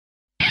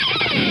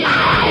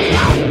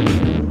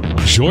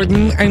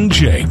Jordan and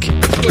Jake.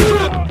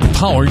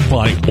 Powered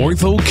by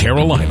Ortho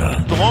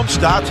Carolina. The home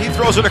stops. He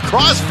throws it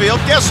across field.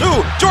 Guess who?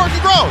 Jordan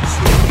Gross.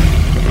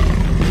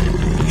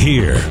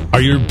 Here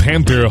are your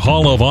Panther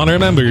Hall of Honor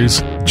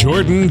members,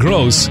 Jordan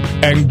Gross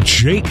and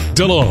Jake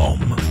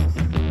Delhomme.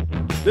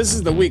 This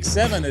is the Week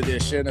 7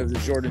 edition of the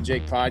Jordan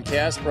Jake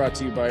podcast, brought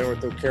to you by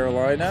Ortho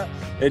Carolina.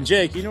 And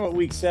Jake, you know what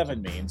Week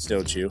 7 means,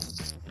 don't you?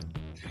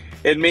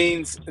 It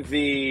means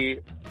the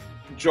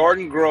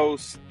Jordan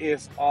Gross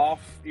is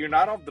off. You're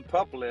not off the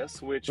PUP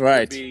list, which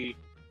would be,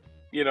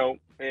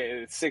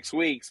 6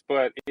 weeks,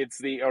 but it's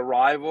the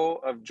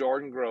arrival of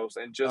Jordan Gross,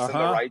 and just in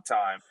the right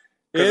time.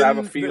 Because I have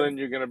a feeling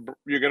you're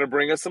gonna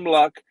bring us some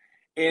luck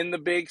in the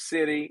big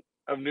city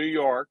of New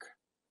York,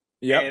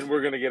 and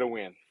we're gonna get a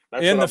win.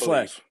 That's in what the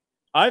I flesh.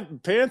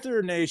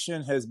 Panther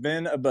Nation has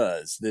been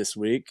abuzz this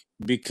week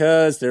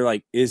because they're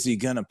like, is he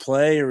gonna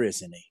play or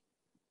isn't he?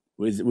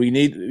 We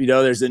need,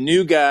 there's a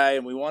new guy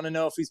and we want to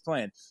know if he's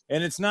playing.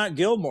 And it's not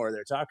Gilmore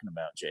they're talking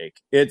about,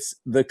 Jake. It's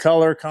the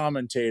color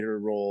commentator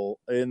role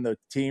in the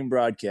team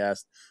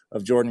broadcast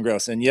of Jordan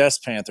Gross. And yes,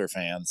 Panther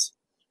fans,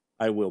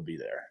 I will be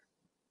there.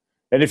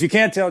 And if you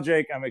can't tell,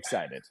 Jake, I'm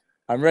excited.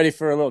 I'm ready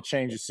for a little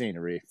change of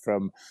scenery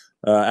from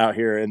out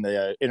here in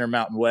the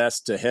Intermountain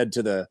West to head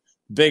to the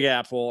Big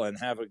Apple and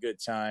have a good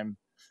time.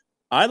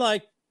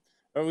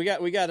 We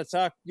got to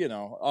talk,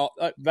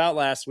 about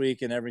last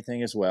week and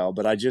everything as well.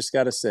 But I just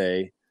got to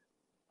say,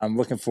 I'm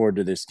looking forward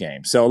to this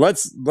game. So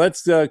let's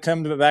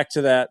come back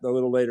to that a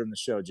little later in the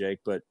show, Jake.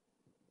 But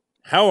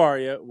how are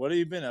you? What have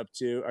you been up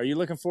to? Are you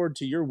looking forward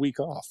to your week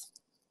off?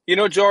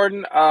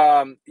 Jordan,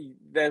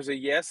 there's a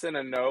yes and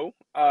a no.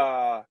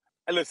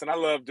 Listen, I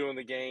love doing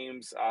the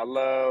games. I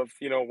love,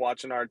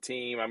 watching our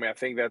team. I mean, I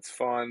think that's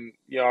fun.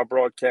 Our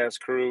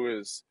broadcast crew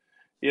is,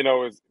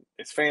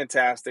 it's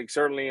fantastic.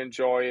 Certainly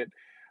enjoy it.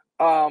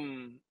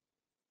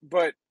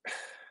 But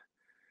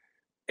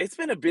it's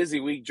been a busy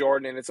week,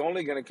 Jordan, and it's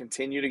only going to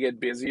continue to get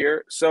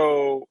busier.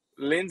 So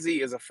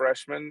Lindsay is a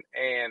freshman,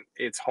 and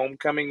it's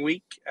homecoming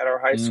week at our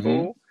high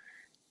school.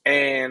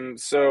 And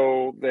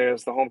so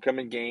there's the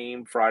homecoming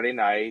game Friday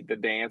night, the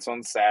dance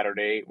on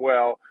Saturday.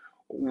 Well,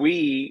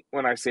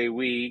 when I say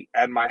we,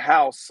 at my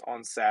house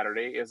on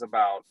Saturday is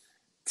about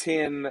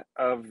 10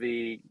 of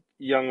the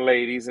young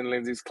ladies in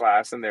Lindsay's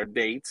class and their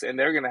dates, and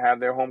they're going to have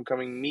their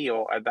homecoming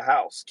meal at the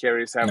house.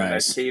 Carrie's having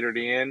that catered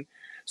in.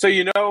 So,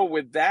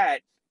 with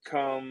that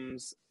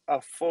comes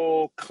a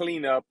full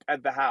cleanup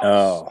at the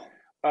house.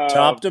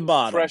 Top to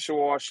bottom. Pressure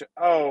wash.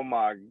 Oh,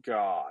 my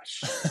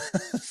gosh.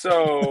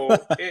 So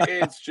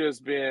it's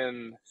just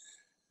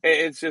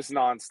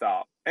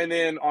nonstop. And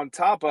then on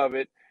top of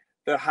it,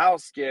 the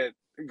house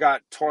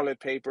got toilet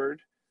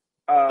papered.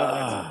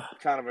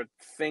 It's kind of a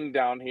thing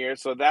down here.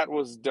 So that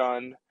was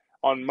done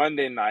on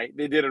Monday night.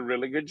 They did a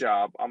really good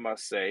job, I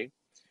must say.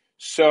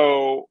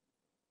 So,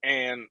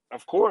 and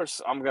of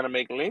course, I'm gonna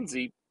make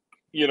Lindsay,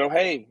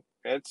 hey,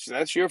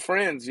 that's your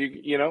friends.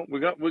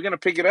 We're gonna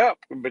pick it up,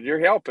 but you're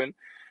helping.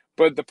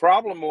 But the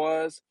problem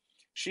was,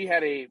 she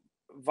had a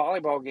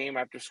volleyball game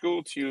after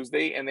school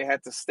Tuesday, and they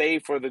had to stay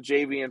for the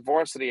JV and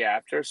varsity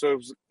after. So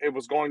it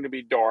was going to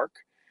be dark.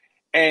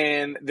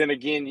 And then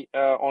again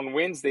on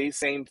Wednesday,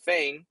 same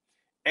thing.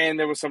 And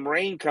there was some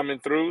rain coming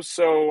through,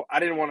 so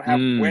I didn't want to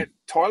have wet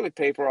toilet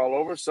paper all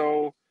over,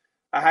 so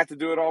I had to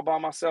do it all by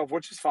myself,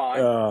 which is fine.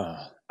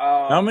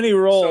 How many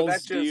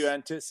rolls do you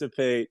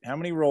anticipate? How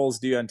many rolls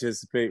do you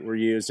anticipate were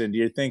used? And do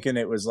you thinking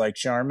it was like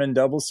Charmin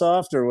Double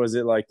Soft, or was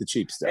it like the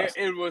cheap stuff?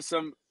 It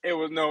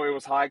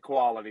was high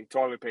quality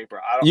toilet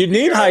paper. You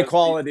need high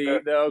quality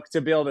though to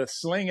be able to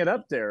sling it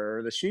up there,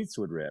 or the sheets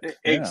would rip.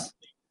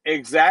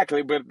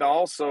 Exactly, but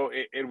also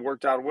it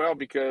worked out well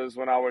because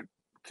when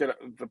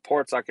the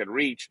ports I could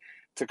reach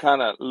to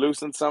kind of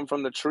loosen some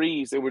from the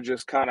trees, it would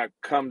just kind of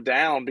come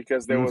down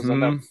because there was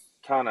enough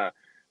kind of,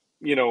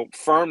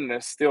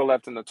 firmness still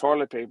left in the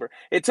toilet paper.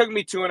 It took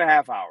me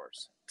 2.5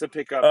 hours to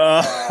pick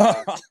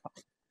up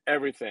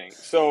everything.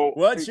 So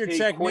what's your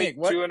technique?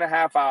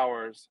 2.5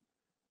 hours.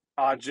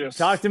 Just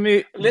talk to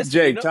me, listen,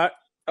 Jake. Okay.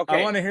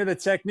 I want to hear the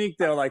technique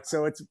though. Like,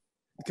 so it's,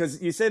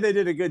 because you say they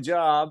did a good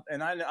job,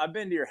 and I've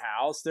been to your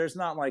house. There's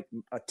not like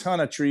a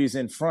ton of trees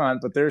in front,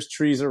 but there's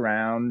trees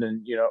around.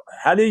 And,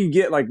 how do you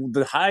get like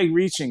the high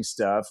reaching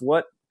stuff?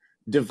 What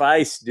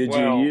device did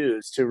you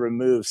use to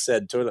remove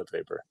said toilet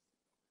paper?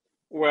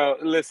 Well,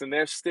 listen,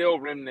 there's still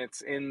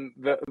remnants in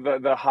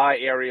the high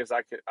areas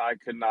I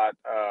could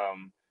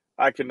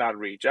not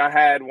reach. I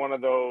had one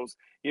of those,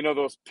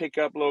 those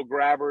pickup little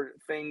grabber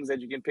things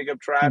that you can pick up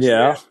trash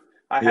with.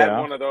 I had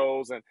one of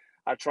those, and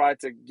I tried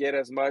to get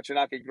as much, and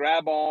I could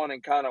grab on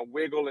and kind of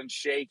wiggle and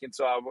shake. And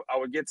so I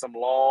would get some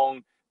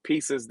long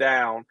pieces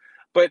down.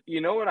 But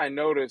you know what I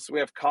noticed? We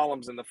have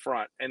columns in the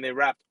front, and they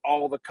wrapped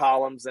all the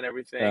columns and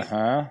everything.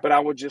 But I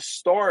would just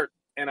start,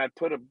 and I'd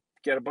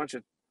get a bunch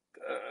of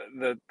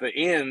the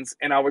ends,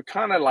 and I would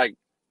kind of like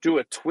do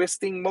a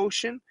twisting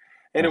motion,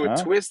 and it would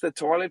twist the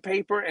toilet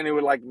paper, and it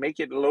would like make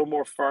it a little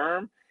more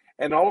firm.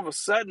 And all of a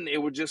sudden, it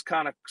would just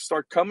kind of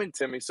start coming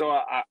to me. So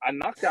I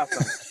knocked out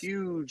some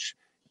huge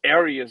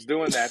areas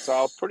doing that. So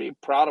I was pretty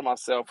proud of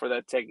myself for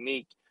that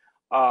technique.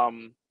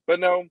 But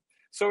no,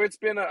 so it's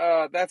been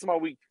that's my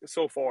week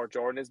so far,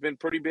 Jordan. It's been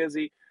pretty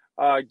busy,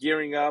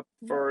 gearing up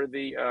for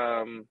the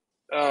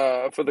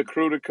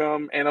crew to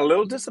come, and a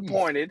little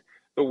disappointed.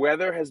 The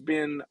weather has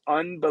been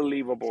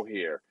unbelievable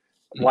here,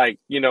 like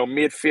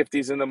mid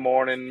 50s in the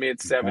morning, mid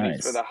 70s for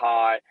Nice. the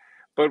high.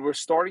 But we're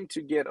starting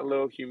to get a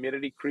little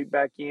humidity creep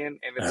back in,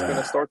 and it's going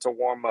to start to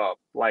warm up,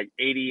 like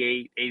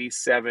 88,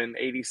 87,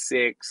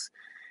 86.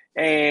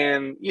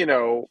 And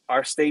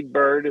our state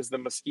bird is the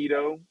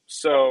mosquito,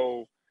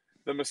 so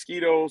the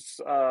mosquitoes.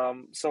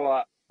 So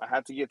I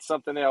had to get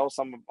something else.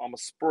 I'm a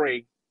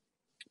spray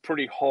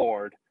pretty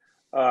hard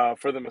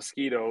for the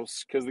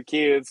mosquitoes, because the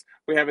kids,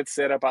 we have it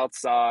set up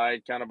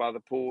outside, kind of by the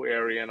pool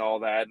area and all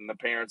that, and the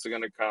parents are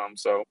going to come.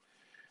 So,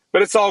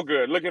 but it's all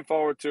good. Looking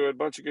forward to it.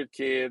 Bunch of good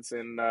kids,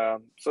 and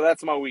so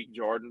that's my week,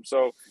 Jordan.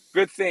 So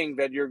good thing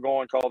that you're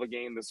going to call the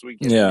game this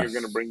weekend, and Yeah. you're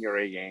going to bring your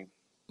A game.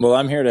 Well,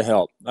 I'm here to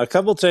help. A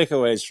couple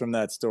takeaways from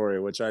that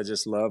story, which I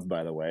just love,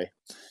 by the way.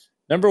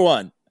 Number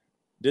one,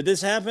 did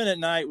this happen at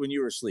night when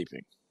you were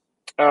sleeping?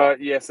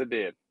 Yes, it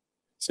did.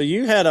 So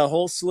you had a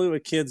whole slew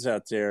of kids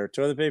out there,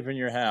 toilet paper in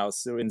your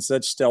house, in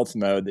such stealth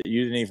mode that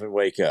you didn't even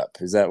wake up.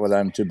 Is that what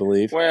I'm to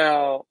believe?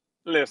 Well,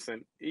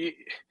 listen,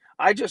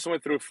 I just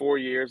went through 4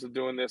 years of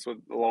doing this with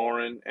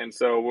Lauren, and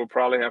so we'll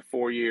probably have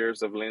 4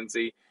 years of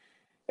Lindsay,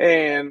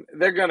 and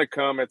they're going to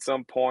come at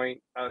some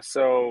point.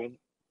 So,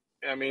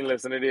 I mean,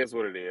 listen, it is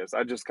what it is.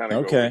 I just kind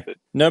of go with it.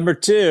 Number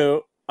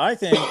two, I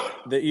think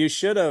that you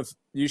should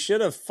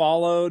have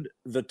followed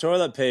the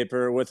toilet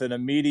paper with an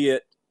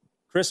immediate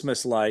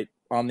Christmas light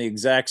on the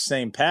exact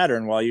same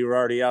pattern while you were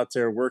already out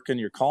there working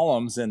your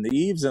columns and the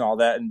eaves and all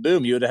that, and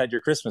boom, you would have had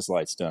your Christmas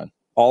lights done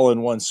all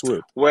in one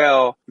swoop.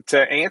 Well,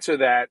 to answer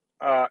that,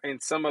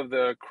 in some of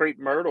the crepe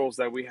myrtles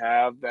that we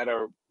have that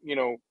are,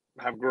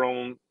 have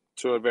grown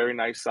to a very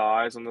nice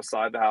size on the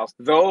side of the house,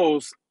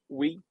 those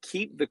we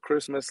keep the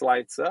Christmas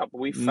lights up.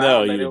 We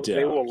found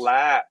they will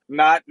last.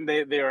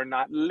 They are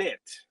not lit.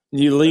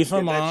 You leave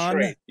them on.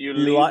 Straight. You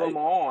leave them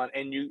on,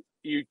 and you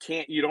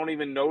don't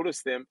even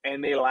notice them,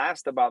 and they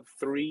last about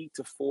 3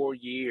 to 4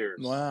 years.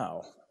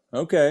 Wow.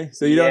 Okay,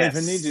 so you don't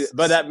even need to,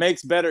 but that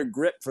makes better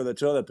grip for the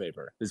toilet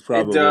paper. Is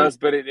probably it does,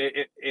 but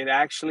it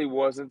actually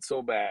wasn't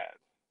so bad.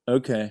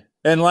 Okay.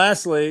 And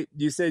lastly,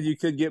 you said you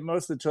could get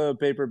most of the toilet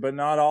paper, but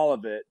not all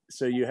of it.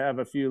 So you have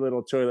a few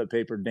little toilet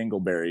paper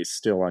dingleberries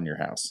still on your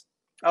house.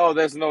 Oh,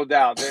 there's no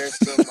doubt. There's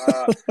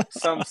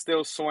some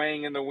still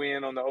swaying in the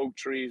wind on the oak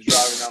trees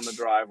driving down the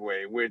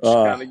driveway, which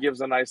kind of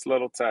gives a nice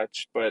little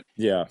touch. But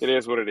yeah, it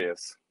is what it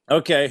is.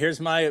 Okay, here's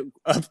my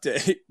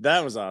update.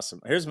 That was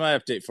awesome. Here's my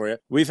update for you.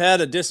 We've had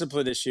a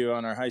discipline issue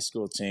on our high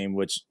school team,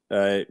 which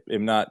I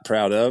am not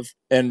proud of.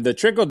 And the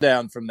trickle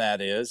down from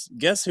that is,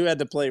 guess who had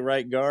to play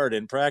right guard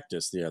in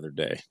practice the other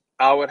day?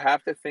 I would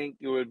have to think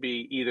it would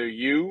be either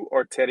you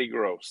or Teddy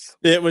Gross.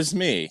 It was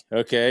me,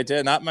 okay?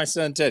 Not my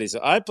son, Teddy.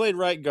 So I played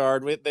right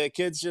guard. The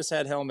kids just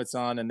had helmets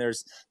on, and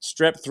there's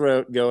strep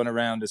throat going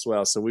around as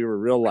well, so we were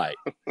real light.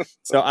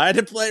 So I had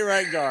to play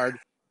right guard.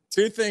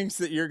 Two things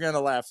that you're going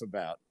to laugh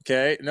about,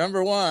 okay?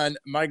 Number one,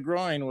 my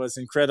groin was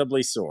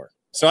incredibly sore.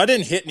 So I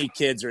didn't hit any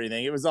kids or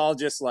anything. It was all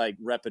just like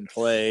repping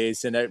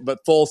plays, but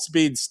full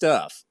speed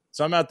stuff.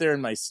 So I'm out there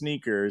in my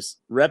sneakers,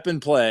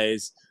 repping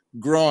plays,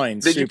 groin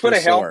Did you super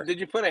sore.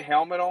 Did you put a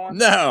helmet on?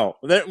 No.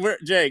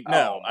 Jake,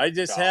 no. I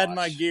just had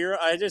my gear.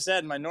 I just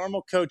had my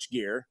normal coach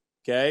gear.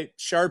 Okay.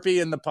 Sharpie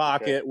in the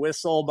pocket,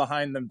 whistle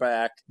behind the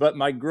back. But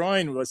my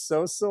groin was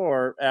so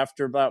sore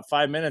after about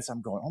 5 minutes,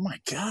 I'm going, oh my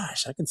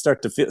gosh, I can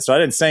start to feel. So I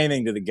didn't say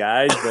anything to the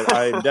guys, but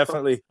I'm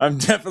definitely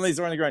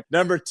sore in the groin.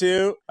 Number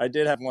two, I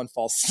did have one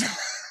false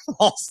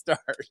start.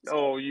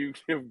 Oh,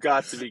 you've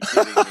got to be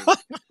kidding me.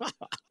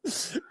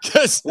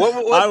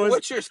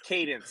 What's your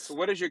cadence?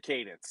 What is your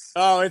cadence?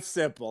 Oh, it's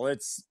simple.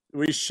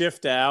 We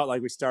shift out,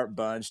 like we start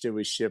bunched and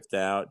we shift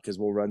out because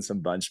we'll run some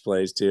bunch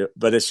plays too.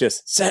 But it's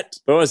just set.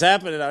 But what was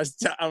happening,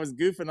 I was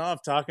goofing off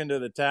talking to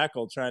the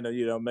tackle, trying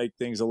to make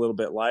things a little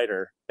bit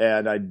lighter,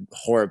 and I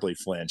horribly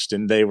flinched,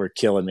 and they were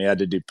killing me. I had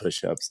to do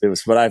push-ups.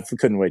 But I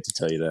couldn't wait to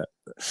tell you that.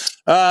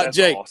 That's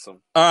Jake,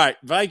 awesome. All right,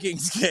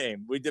 Vikings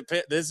game.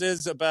 This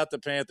is about the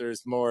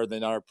Panthers more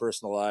than our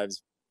personal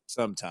lives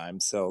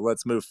sometimes. So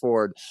let's move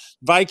forward.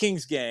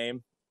 Vikings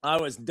game. I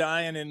was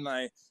dying in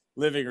my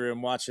living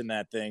room watching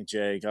that thing,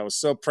 Jake. I was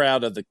so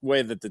proud of the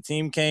way that the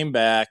team came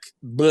back.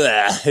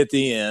 Blah, at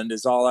the end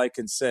is all I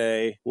can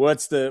say.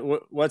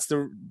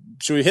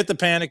 Should we hit the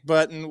panic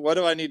button? What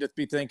do I need to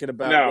be thinking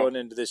about going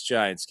into this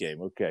Giants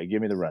game? Okay,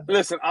 give me the rundown.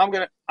 Listen, I'm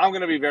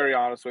gonna be very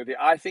honest with you.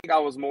 I think I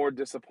was more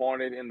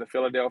disappointed in the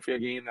Philadelphia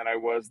game than I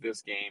was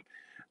this game.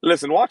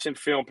 Listen, watching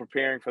film,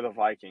 preparing for the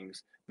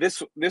Vikings,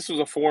 this was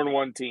a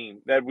 4-1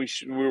 team that we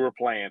were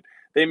playing.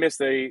 They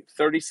missed a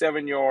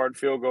 37-yard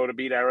field goal to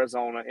beat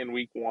Arizona in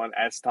week 1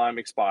 as time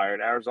expired.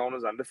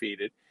 Arizona's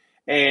undefeated.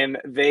 And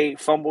they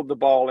fumbled the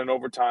ball in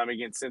overtime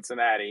against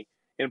Cincinnati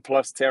in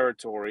plus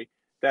territory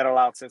that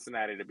allowed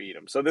Cincinnati to beat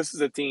them. So this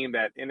is a team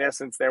that, in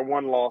essence, their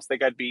one loss, they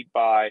got beat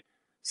by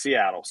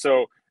Seattle.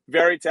 So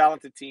Very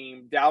talented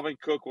team. Dalvin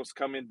Cook was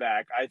coming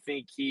back. I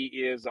think he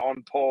is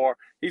on par.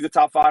 He's a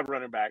top 5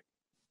 running back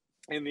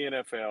in the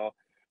NFL.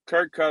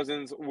 Kirk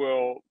Cousins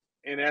will,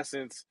 in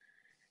essence,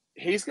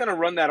 he's going to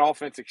run that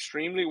offense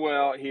extremely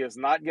well. He is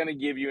not going to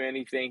give you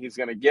anything. He's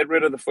going to get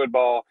rid of the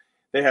football.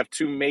 They have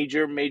 2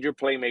 major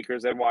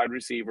playmakers at wide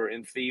receiver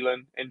in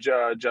Thielen and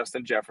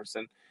Justin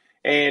Jefferson.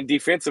 And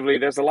defensively,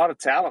 there's a lot of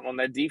talent on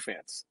that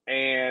defense.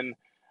 And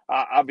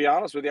I'll be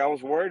honest with you, I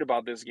was worried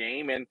about this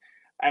game. And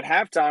at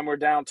halftime, we're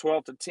down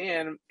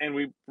 12-10, and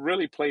we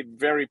really played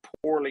very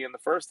poorly in the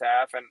first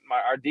half. And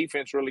our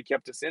defense really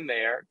kept us in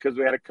there because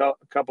we had a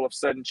couple of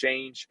sudden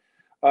change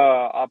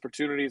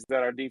opportunities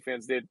that our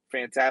defense did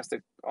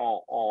fantastic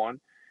on.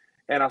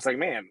 And I was like,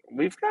 man,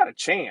 we've got a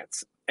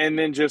chance. And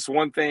then just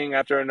one thing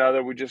after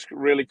another, we just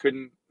really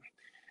could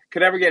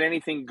ever get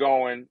anything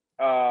going.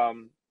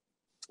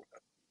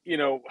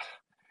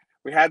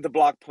 We had the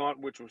block punt,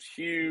 which was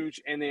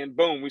huge. And then,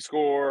 boom, we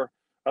score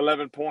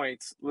 11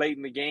 points late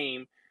in the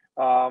game.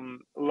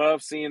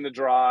 Love seeing the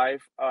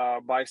drive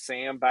by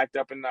Sam backed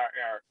up in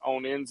our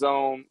own end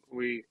zone.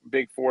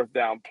 Big 4th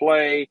down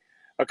play.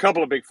 A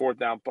couple of big 4th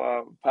down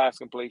pass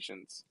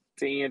completions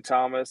to Ian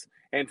Thomas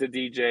and to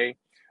DJ.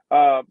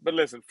 But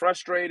listen,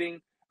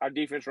 frustrating. Our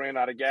defense ran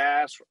out of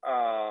gas.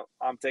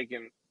 I'm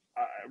taking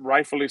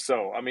rightfully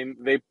so. I mean,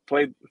 they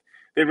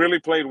really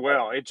played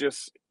well.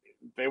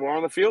 They were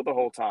on the field the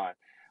whole time.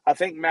 I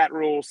think Matt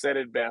Rule said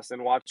it best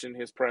in watching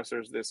his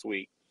pressers this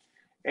week,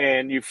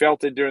 and you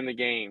felt it during the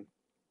game.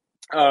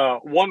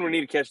 One, we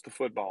need to catch the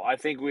football. I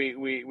think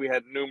we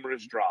had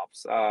numerous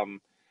drops.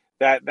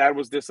 That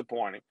was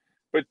disappointing.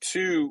 But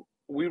 2,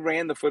 we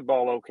ran the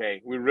football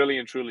okay. We really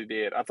and truly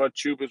did. I thought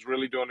Chuba was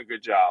really doing a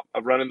good job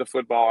of running the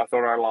football. I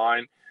thought our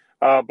line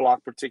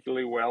blocked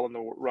particularly well in the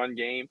run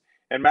game.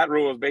 And Matt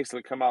Rule has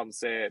basically come out and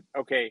said,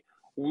 okay,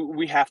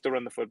 we have to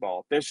run the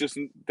football. And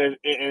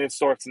it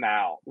starts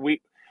now.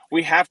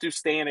 We have to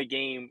stay in a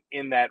game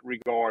in that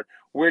regard.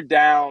 We're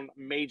down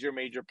major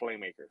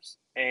playmakers.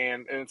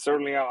 And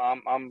certainly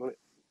I'm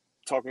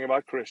talking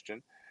about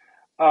Christian.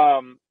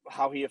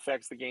 How he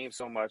affects the game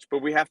so much,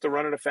 but we have to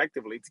run it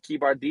effectively to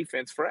keep our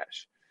defense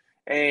fresh.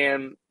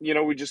 And,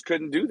 we just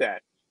couldn't do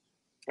that.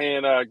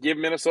 And give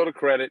Minnesota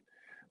credit.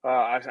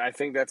 I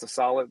think that's a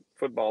solid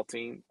football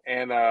team.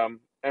 And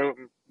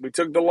we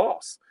took the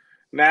loss.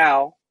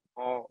 Now,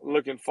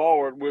 looking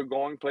forward, we're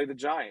going to play the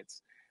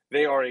Giants.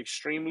 They are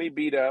extremely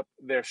beat up.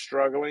 They're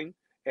struggling.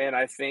 And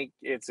I think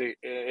it's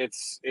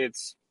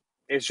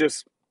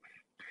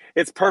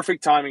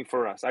perfect timing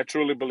for us. I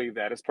truly believe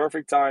that. It's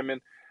perfect timing.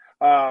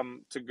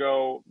 To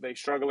go. They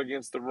struggle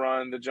against the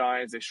run, the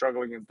Giants. They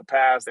struggle against the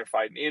pass. They're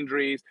fighting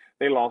injuries.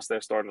 They lost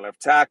their starting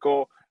left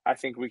tackle. I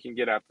think we can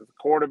get after the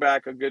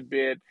quarterback a good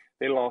bit.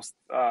 They lost.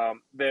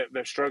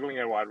 They're struggling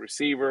at wide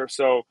receiver.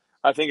 So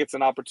I think it's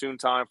an opportune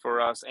time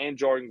for us and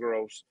Jordan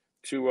Gross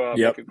to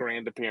make a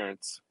grand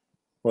appearance.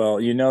 Well,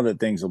 you know that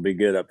things will be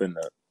good up in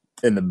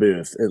the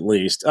booth at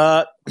least.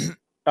 All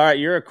right,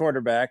 you're a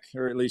quarterback,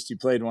 or at least you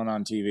played one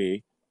on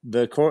TV.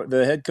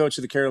 The head coach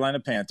of the Carolina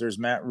Panthers,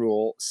 Matt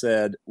Rule,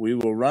 said we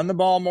will run the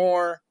ball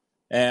more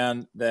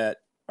and that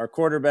our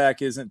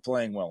quarterback isn't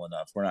playing well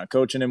enough. We're not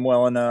coaching him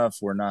well enough.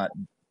 We're not,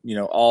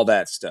 all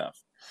that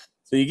stuff.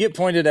 So you get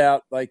pointed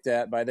out like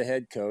that by the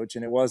head coach,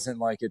 and it wasn't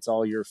like it's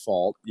all your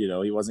fault.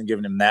 He wasn't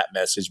giving him that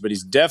message, but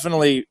he's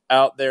definitely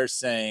out there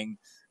saying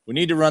we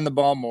need to run the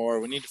ball more.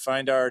 We need to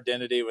find our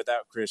identity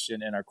without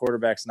Christian, and our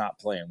quarterback's not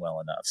playing well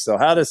enough. So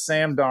how does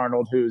Sam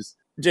Darnold,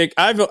 Jake,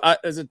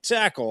 as a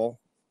tackle,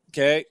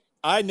 okay,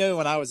 I knew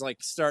when I was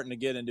starting to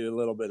get into a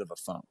little bit of a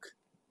funk,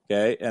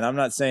 okay? And I'm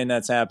not saying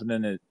that's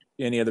happening at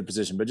any other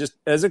position, but just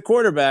as a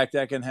quarterback,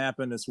 that can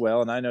happen as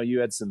well. And I know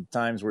you had some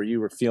times where you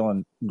were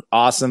feeling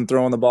awesome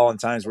throwing the ball and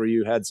times where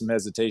you had some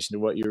hesitation to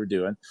what you were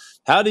doing.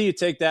 How do you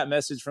take that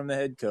message from the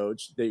head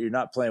coach that you're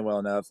not playing well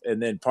enough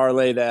and then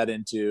parlay that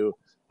into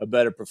a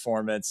better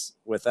performance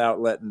without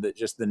letting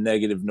just the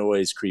negative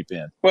noise creep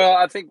in? Well,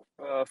 I think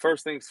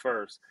first things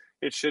first,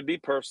 it should be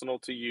personal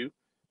to you,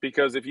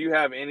 because if you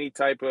have any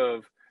type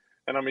of,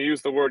 and I'm going to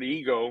use the word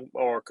ego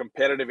or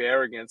competitive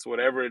arrogance,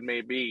 whatever it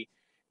may be,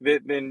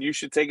 then you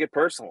should take it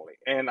personally.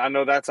 And I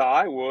know that's how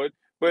I would,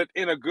 but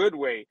in a good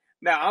way.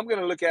 Now, I'm going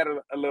to look at it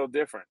a little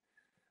different.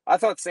 I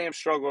thought Sam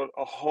struggled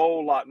a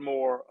whole lot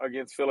more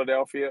against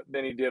Philadelphia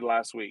than he did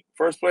last week.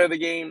 First play of the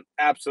game,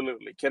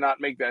 absolutely. Cannot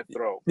make that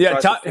throw.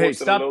 Yeah, hey,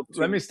 stop.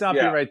 Let me stop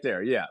you right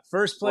there. Yeah,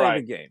 first play of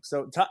the game.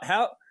 So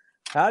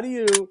how do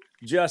you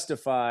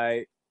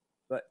justify –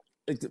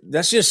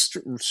 that's just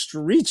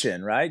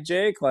reaching, right,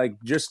 Jake?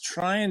 Just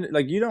trying –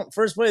 you don't –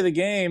 first play of the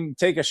game,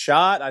 take a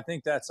shot. I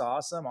think that's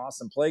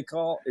awesome play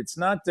call. It's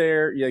not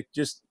there. You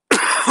just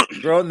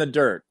throw it in the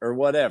dirt or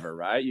whatever,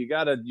 right? You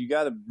gotta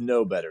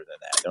know better than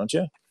that, don't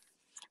you?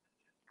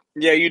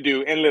 Yeah, you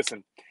do. And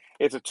listen,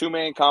 it's a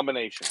two-man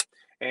combination.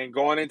 And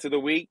going into the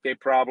week, they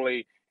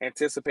probably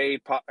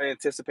anticipated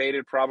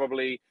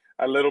probably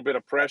a little bit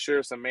of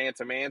pressure, some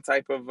man-to-man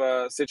type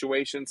of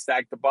situation,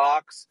 stack the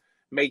box,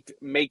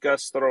 make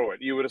us throw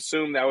it. You would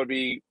assume that would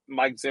be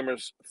Mike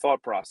Zimmer's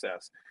thought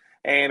process.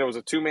 And it was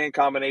a two-man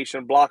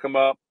combination, block him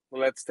up.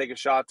 Let's take a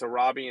shot to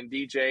Robbie and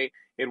DJ.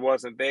 It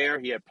wasn't there.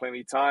 He had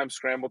plenty of time,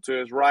 scrambled to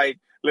his right.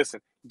 Listen,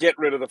 get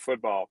rid of the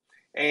football.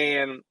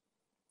 And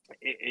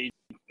he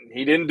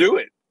didn't do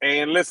it.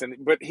 And listen,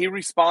 but he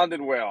responded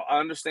well. I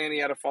understand he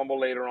had a fumble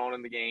later on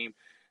in the game.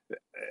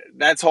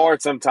 That's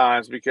hard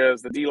sometimes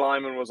because the D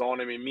lineman was on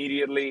him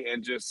immediately,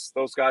 and just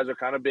those guys are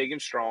kind of big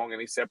and strong,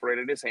 and he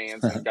separated his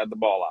hands and got the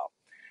ball out.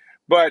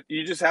 But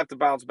you just have to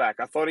bounce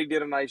back. I thought he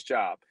did a nice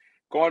job.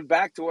 Going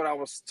back to what I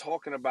was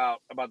talking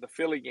about the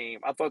Philly game,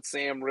 I thought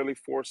Sam really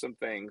forced some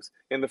things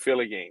in the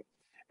Philly game.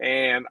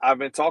 And I've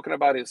been talking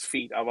about his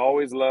feet. I've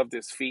always loved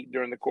his feet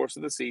during the course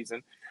of the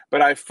season.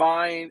 But I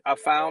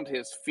found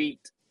his feet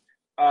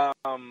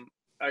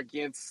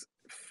against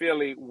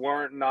Philly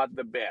weren't not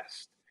the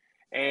best.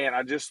 And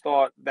I just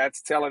thought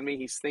that's telling me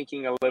he's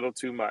thinking a little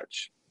too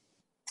much.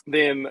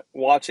 Then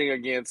watching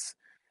against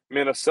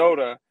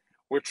Minnesota,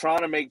 we're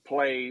trying to make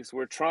plays.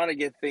 We're trying to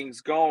get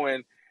things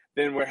going.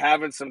 Then we're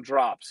having some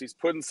drops. He's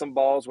putting some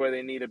balls where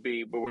they need to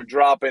be, but we're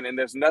dropping and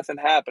there's nothing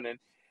happening.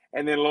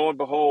 And then lo and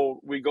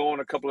behold, we go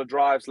on a couple of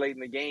drives late in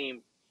the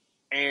game.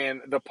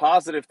 And the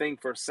positive thing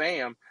for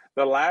Sam,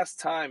 the last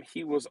time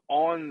he was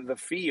on the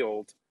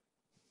field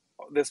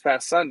this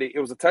past Sunday, it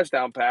was a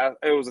touchdown pass.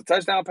 It was a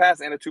touchdown pass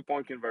and a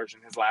 2-point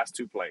conversion, his last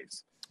two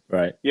plays.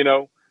 Right.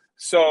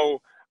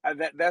 So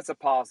that's a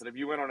positive.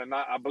 You went on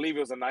I believe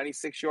it was a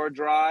 96-yard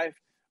drive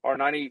or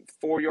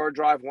 94-yard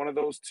drive, one of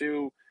those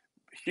two.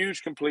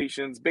 Huge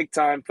completions, big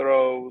time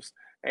throws,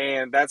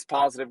 and that's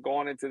positive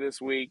going into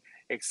this week.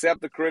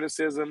 Accept the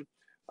criticism.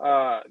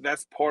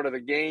 That's part of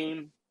the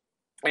game,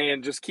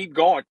 and just keep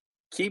going.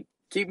 Keep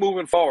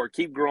moving forward.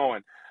 Keep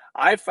growing.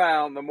 I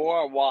found the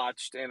more I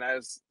watched, and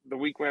as the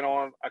week went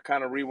on, I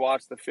kind of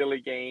rewatched the Philly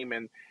game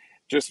and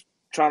just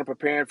trying to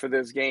prepare for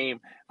this game.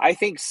 I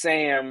think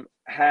Sam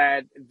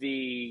had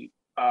the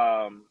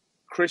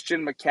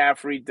Christian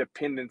McCaffrey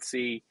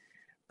dependency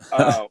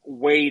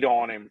weighed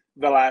on him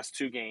the last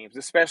two games,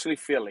 especially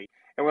Philly.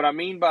 And what I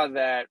mean by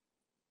that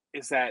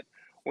is that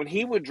when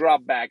he would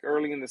drop back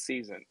early in the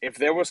season, if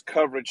there was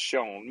coverage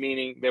shown,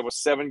 meaning there was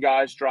 7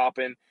 guys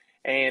dropping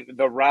and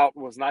the route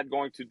was not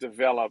going to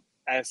develop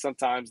as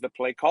sometimes the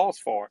play calls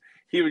for,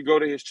 he would go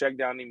to his check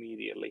down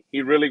immediately.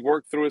 He really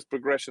worked through his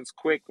progressions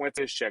quick, went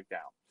to his check down.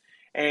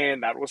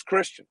 And that was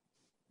Christian.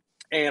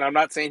 And I'm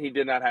not saying he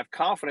did not have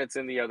confidence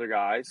in the other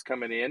guys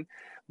coming in,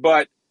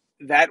 but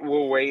that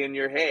will weigh in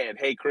your head.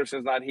 Hey,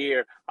 Christian's not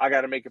here. I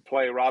got to make a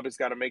play. Robbie's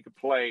got to make a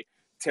play.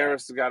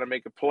 Terrace has got to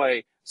make a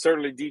play.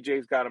 Certainly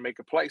DJ's got to make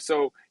a play.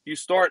 So you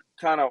start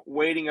kind of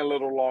waiting a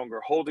little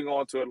longer, holding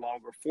on to it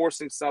longer,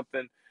 forcing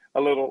something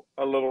a little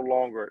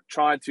longer,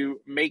 trying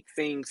to make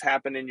things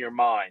happen in your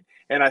mind.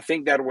 And I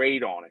think that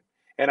weighed on him.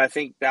 And I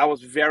think that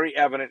was very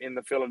evident in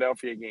the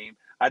Philadelphia game.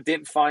 I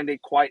didn't find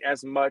it quite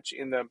as much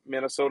in the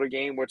Minnesota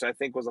game, which I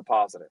think was a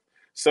positive.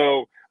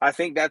 So I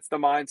think that's the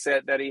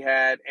mindset that he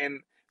had.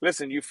 And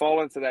listen, you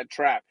fall into that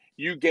trap.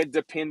 You get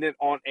dependent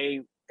on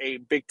a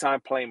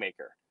big-time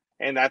playmaker,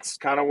 and that's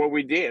kind of what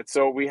we did.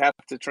 So we have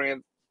to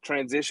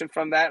transition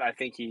from that. I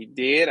think he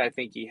did. I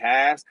think he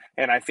has,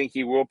 and I think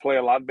he will play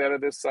a lot better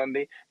this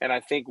Sunday, and I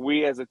think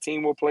we as a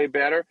team will play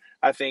better.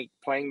 I think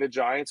playing the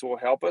Giants will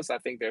help us. I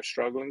think they're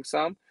struggling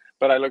some,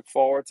 but I look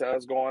forward to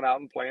us going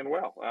out and playing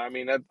well. I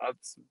mean,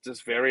 that's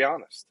just very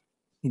honest.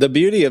 The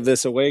beauty of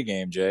this away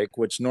game, Jake,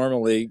 which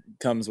normally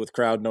comes with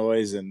crowd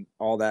noise and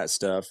all that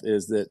stuff,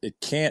 is that it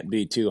can't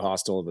be too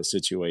hostile of a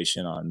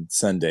situation on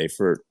Sunday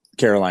for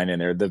Carolina in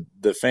there.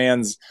 The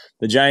fans,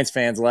 the Giants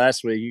fans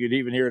last week, you could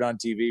even hear it on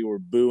TV, were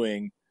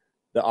booing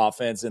the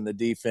offense and the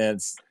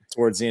defense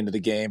towards the end of the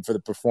game for the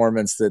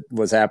performance that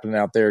was happening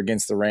out there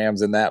against the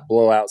Rams in that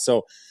blowout.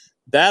 So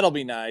that'll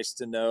be nice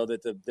to know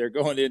that they're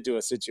going into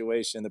a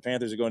situation, the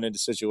Panthers are going into a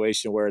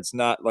situation where it's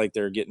not like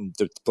they're getting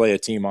to play a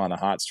team on a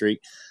hot streak.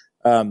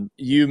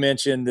 You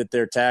mentioned that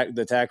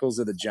the tackles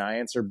of the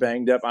Giants are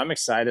banged up. I'm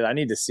excited. I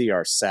need to see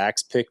our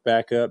sacks pick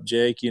back up,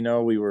 Jake.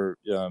 We were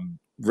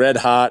red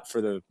hot for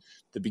the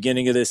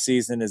beginning of this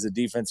season as a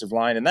defensive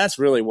line, and that's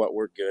really what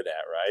we're good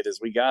at, right?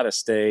 Is we got to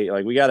stay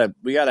we got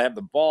to have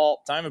the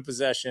ball, time of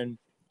possession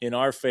in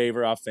our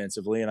favor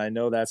offensively, and I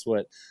know that's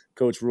what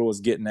Coach Rule is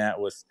getting at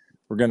with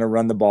we're going to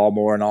run the ball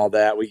more and all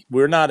that.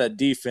 We're not a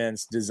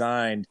defense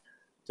designed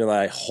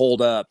to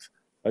hold up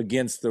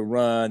against the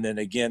run and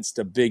against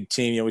a big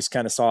team. We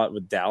kind of saw it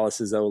with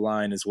Dallas's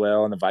O-line as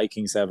well, and the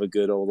Vikings have a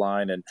good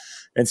O-line.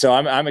 And so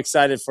I'm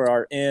excited for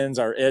our ends,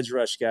 our edge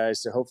rush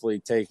guys to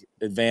hopefully take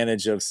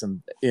advantage of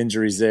some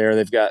injuries there.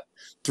 They've got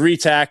 3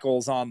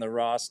 tackles on the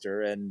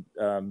roster, and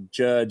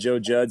Joe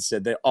Judd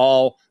said they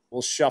all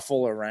will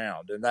shuffle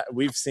around. And that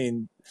we've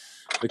seen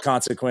the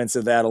consequence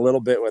of that a little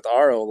bit with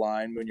our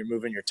O-line when you're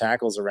moving your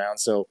tackles around.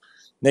 So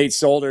Nate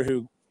Solder,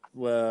 who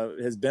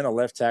has been a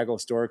left tackle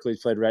historically.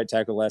 He's played right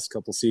tackle last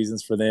couple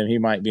seasons for them. He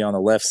might be on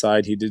the left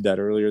side. He did that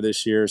earlier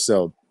this year.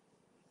 So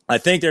I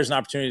think there's an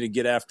opportunity to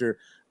get after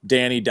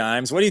Danny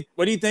Dimes. What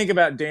do you think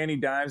about Danny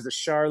Dimes, the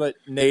Charlotte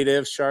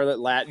native, Charlotte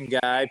Latin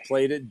guy,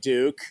 played at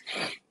Duke?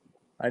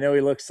 I know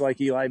he looks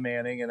like Eli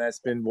Manning, and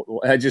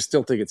I just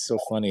still think it's so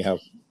funny how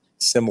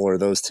similar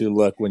those two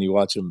look when you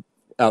watch them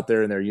out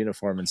there in their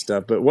uniform and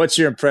stuff. But what's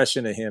your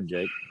impression of him,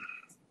 Jake?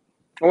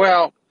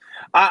 Well,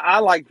 I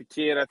like the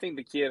kid. I think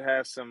the kid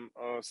has some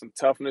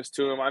toughness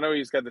to him. I know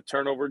he's got the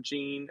turnover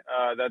gene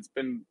that's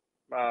been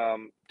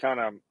kind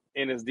of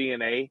in his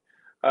DNA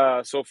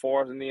so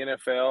far in the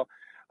NFL.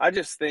 I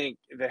just think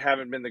they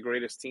haven't been the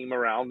greatest team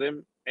around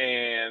him.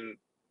 And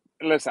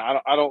listen,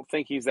 I don't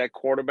think he's that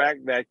quarterback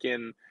that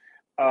can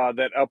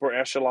that upper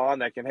echelon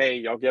that can, hey,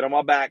 y'all get on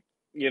my back,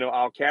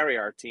 I'll carry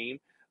our team.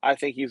 I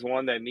think he's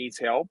one that needs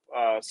help.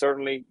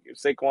 Certainly,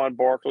 Saquon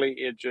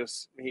Barkley,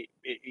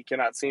 he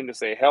cannot seem to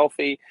stay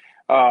healthy,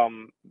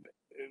 and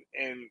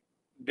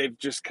they've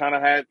just kind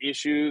of had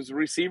issues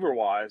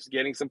receiver-wise,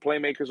 getting some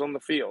playmakers on the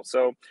field.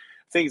 So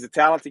I think he's a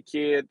talented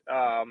kid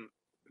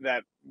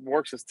that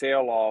works his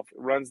tail off,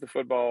 runs the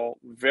football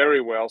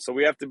very well. So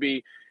we have to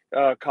be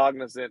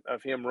cognizant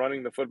of him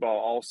running the football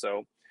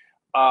also.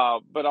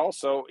 But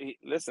also,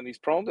 he's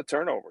prone to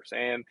turnovers.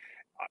 And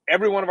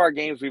every one of our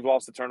games we've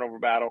lost the turnover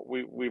battle,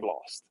 we've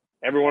lost.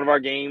 Every one of our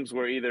games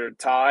we're either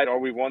tied or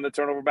we won the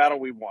turnover battle,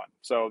 we won.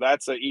 So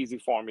that's an easy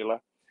formula.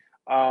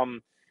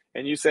 And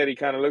you said he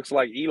kind of looks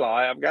like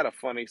Eli. I've got a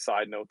funny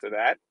side note to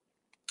that.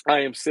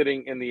 I am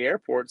sitting in the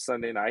airport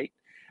Sunday night,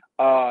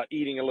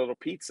 eating a little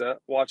pizza,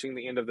 watching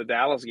the end of the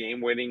Dallas game,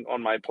 waiting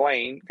on my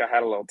plane. I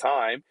had a little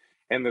time,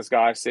 and this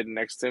guy sitting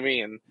next to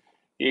me, and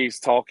he's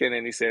talking,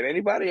 and he said,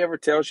 "Anybody ever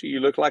tells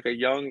you look like a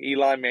young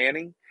Eli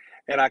Manning?"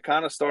 And I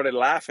kind of started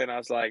laughing. I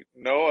was like,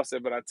 "No," I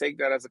said, "but I take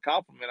that as a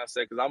compliment." I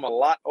said, "Because I'm a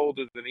lot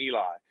older than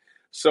Eli."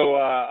 So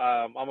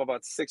I'm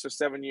about 6 or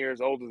 7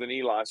 years older than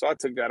Eli. So I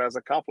took that as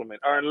a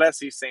compliment, or unless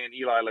he's saying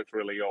Eli looks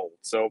really old.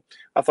 So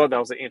I thought that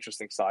was an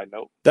interesting side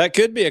note. That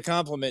could be a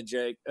compliment,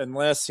 Jake,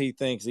 unless he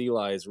thinks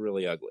Eli is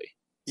really ugly.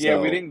 Yeah,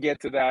 we didn't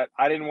get to that.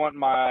 I didn't want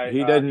my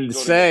he didn't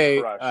say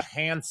a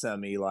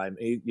handsome Eli,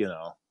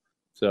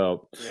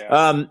 So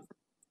yeah.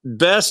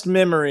 Best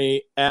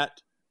memory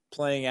at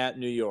playing at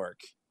New York.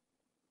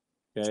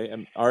 Okay,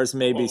 and ours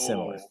may be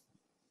similar.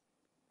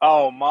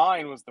 Oh,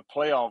 mine was the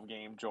playoff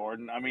game,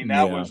 Jordan. I mean,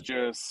 that was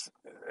just,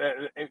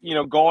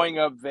 going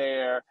up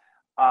there.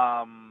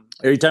 Are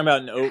you talking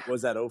about,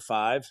 was that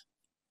 05?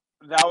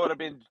 That would have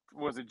been,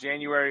 was it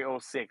January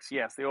 06?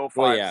 Yes, the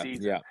 05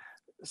 season. Yeah.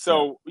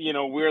 So,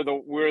 we're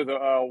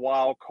the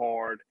wild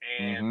card,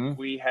 and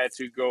we had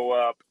to go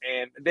up,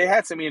 and they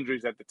had some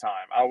injuries at the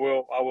time. I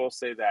will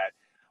say that.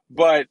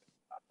 But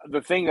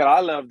the thing that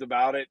I loved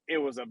about it, it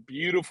was a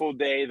beautiful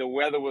day. The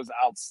weather was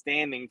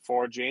outstanding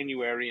for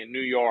January in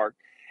New York.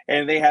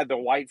 And they had the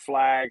white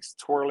flags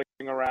twirling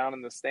around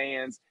in the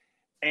stands.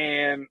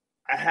 And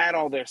I had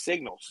all their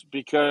signals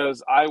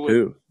because I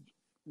would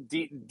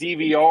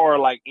DVR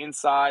like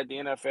inside the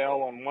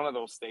NFL on one of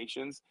those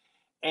stations.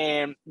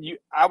 And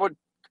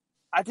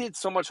I did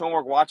so much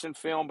homework watching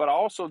film, but I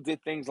also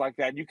did things like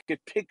that. You could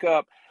pick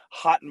up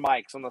hot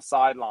mics on the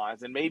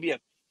sidelines and maybe a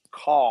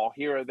call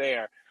here or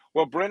there.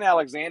 Well, Brent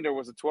Alexander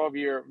was a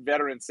 12-year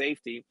veteran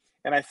safety.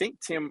 And I think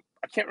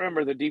I can't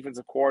remember the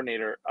defensive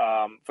coordinator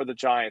for the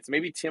Giants,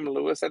 maybe Tim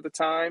Lewis at the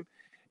time.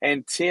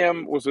 And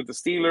Tim was with the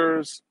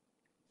Steelers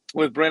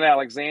with Brent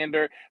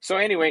Alexander. So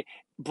anyway,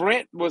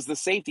 Brent was the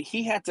safety.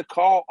 He had to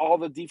call all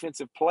the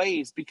defensive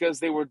plays because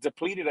they were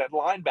depleted at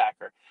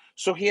linebacker.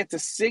 So he had to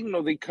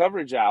signal the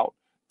coverage out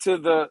to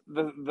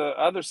the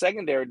other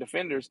secondary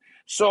defenders.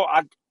 So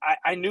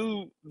I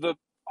knew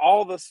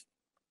all the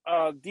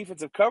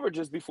defensive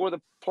coverages before the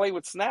play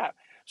would snap.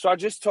 So I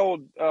just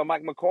told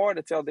Mike McCord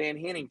to tell Dan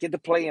Henning, get the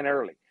play in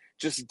early.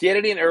 Just get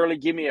it in early.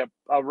 Give me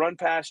a run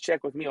pass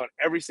check with me on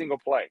every single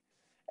play.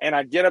 And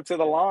I'd get up to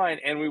the line,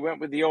 and we went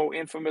with the old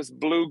infamous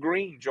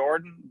blue-green,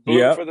 Jordan.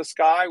 Blue for the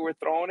sky, we're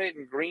throwing it,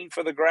 and green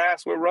for the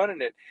grass, we're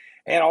running it.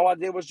 And all I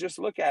did was just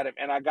look at him,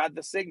 and I got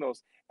the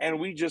signals. And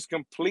we just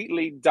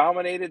completely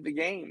dominated the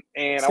game.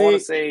 And I want to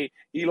say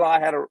Eli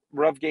had a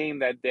rough game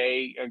that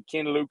day.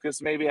 Ken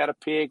Lucas maybe had a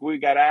pick. We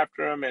got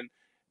after him, and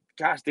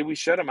gosh, did we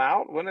shut him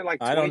out? Wasn't it like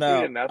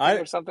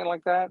 23-0 or something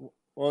like that?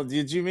 Well,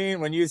 did you mean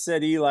when you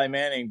said Eli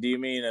Manning? Do you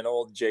mean an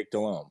old Jake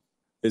Delhomme?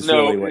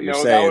 No,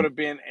 that would have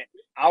been.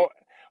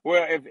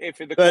 Well, if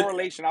the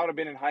correlation, I would have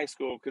been in high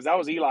school because that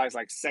was Eli's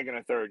like second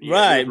or third year.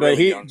 Right, but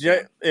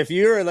if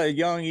you're a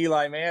young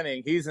Eli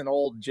Manning, he's an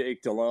old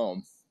Jake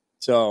Delhomme.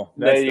 So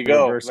that's there you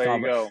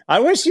go. I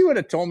wish you would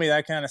have told me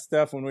that kind of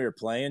stuff when we were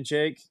playing,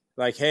 Jake.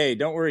 Like, hey,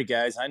 don't worry,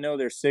 guys. I know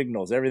there's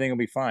signals. Everything will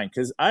be fine.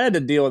 Because I had to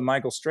deal with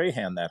Michael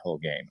Strahan that whole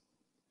game.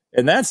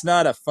 And that's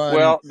not a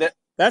fun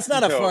that's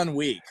not a fun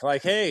week.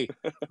 Like, hey,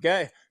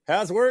 guy,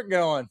 how's work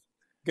going?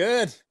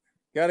 Good.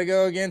 Got to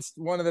go against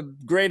one of the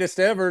greatest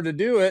ever to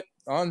do it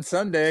on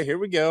Sunday. Here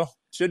we go.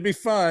 Should be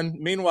fun.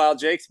 Meanwhile,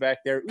 Jake's back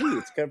there. Ooh,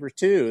 it's cover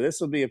 2.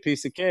 This will be a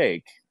piece of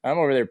cake. I'm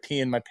over there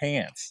peeing my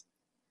pants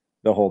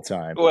the whole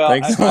time. Well, I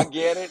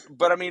get it.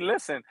 But, I mean,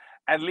 listen,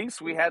 at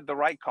least we had the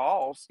right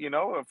calls,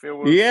 if it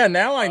was. Yeah,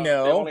 now I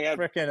know.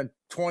 Freaking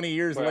 20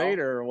 years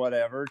later or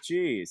whatever.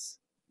 Jeez.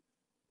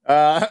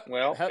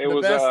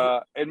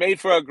 It made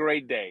for a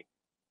great day.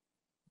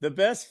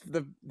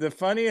 the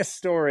funniest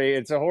story,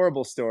 it's a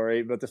horrible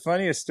story, but the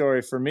funniest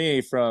story for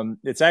me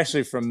it's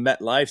actually from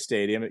MetLife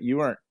Stadium. You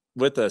weren't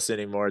with us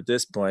anymore at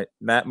this point.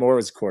 Matt Moore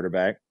was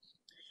quarterback.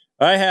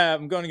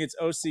 I'm going against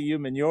OCU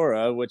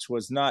Minora, which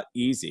was not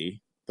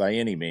easy by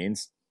any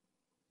means.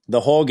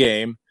 The whole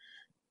game,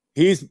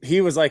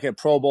 he was like a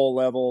Pro Bowl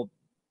level,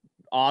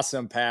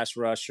 awesome pass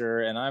rusher,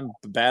 and I'm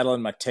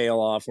battling my tail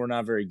off. We're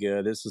not very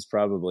good. This was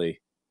probably,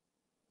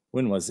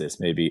 when was this?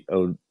 Maybe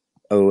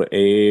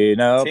 08,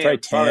 no, 10, probably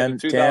 10,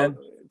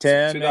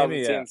 2010 maybe,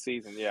 yeah.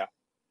 Season, yeah.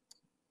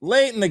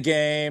 Late in the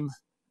game,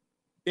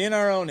 in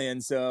our own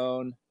end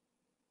zone,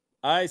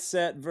 I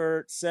set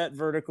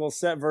vertical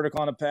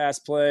on a pass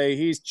play.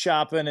 He's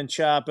chopping,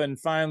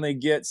 finally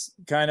gets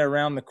kind of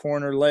around the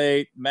corner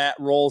late. Matt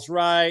rolls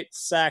right,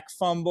 sack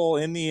fumble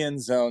in the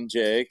end zone,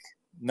 Jake.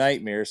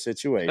 Nightmare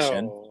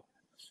situation. Oh.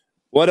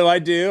 What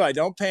do? I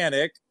don't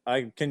panic.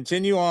 I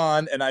continue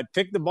on, and I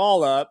pick the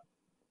ball up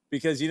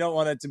because you don't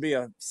want it to be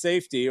a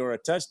safety or a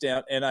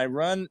touchdown, and I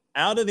run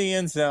out of the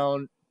end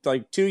zone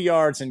like 2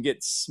 yards and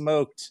get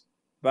smoked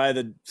by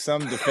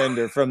some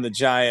defender from the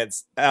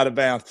Giants out of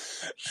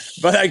bounds.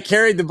 But I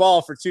carried the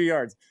ball for 2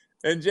 yards.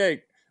 And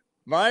Jake,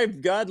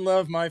 God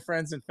love my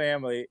friends and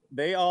family.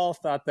 They all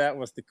thought that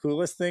was the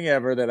coolest thing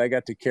ever, that I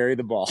got to carry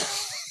the ball.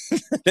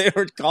 They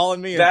were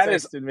calling me and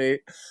texting me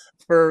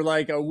for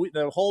like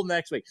the whole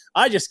next week.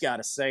 I just got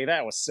to say,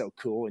 that was so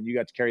cool. And you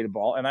got to carry the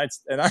ball. And I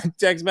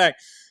text back,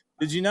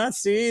 did you not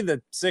see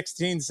the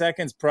 16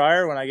 seconds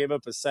prior when I gave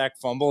up a sack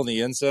fumble in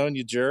the end zone,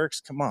 you jerks?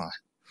 Come on.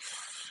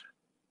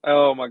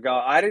 Oh my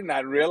God. I did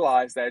not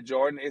realize that,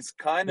 Jordan. It's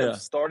kind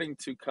of starting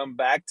to come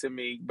back to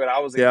me, but I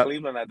was in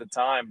Cleveland at the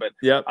time, but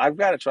I've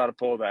got to try to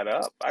pull that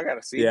up. I got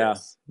to see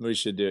this. We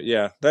should do it.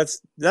 Yeah.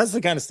 That's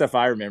the kind of stuff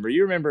I remember.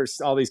 You remember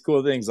all these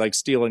cool things like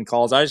stealing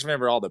calls. I just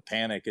remember all the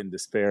panic and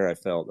despair I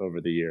felt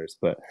over the years.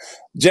 But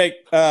Jake,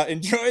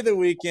 enjoy the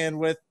weekend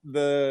with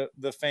the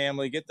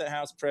family. Get the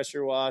house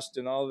pressure washed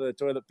and all the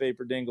toilet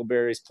paper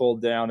dingleberries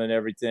pulled down and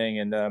everything.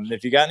 And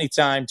if you got any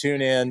time,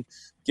 tune in.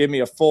 Give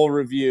me a full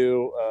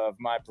review of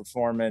my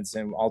performance,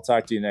 and I'll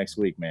talk to you next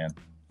week, man.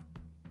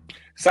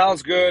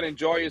 Sounds good.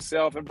 Enjoy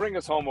yourself and bring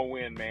us home a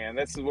win, man.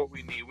 This is what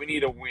we need. We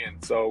need a win.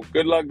 So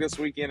good luck this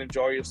weekend.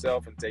 Enjoy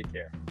yourself and take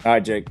care. All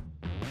right, Jake.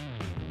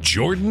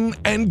 Jordan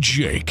and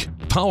Jake,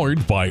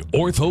 powered by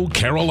Ortho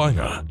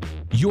Carolina.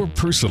 Your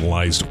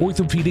personalized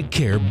orthopedic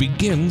care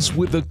begins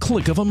with the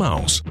click of a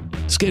mouse.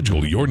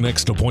 Schedule your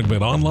next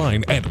appointment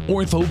online at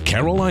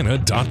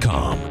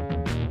orthocarolina.com.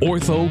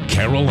 Ortho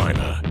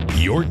Carolina.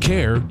 Your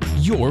care,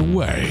 your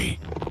way.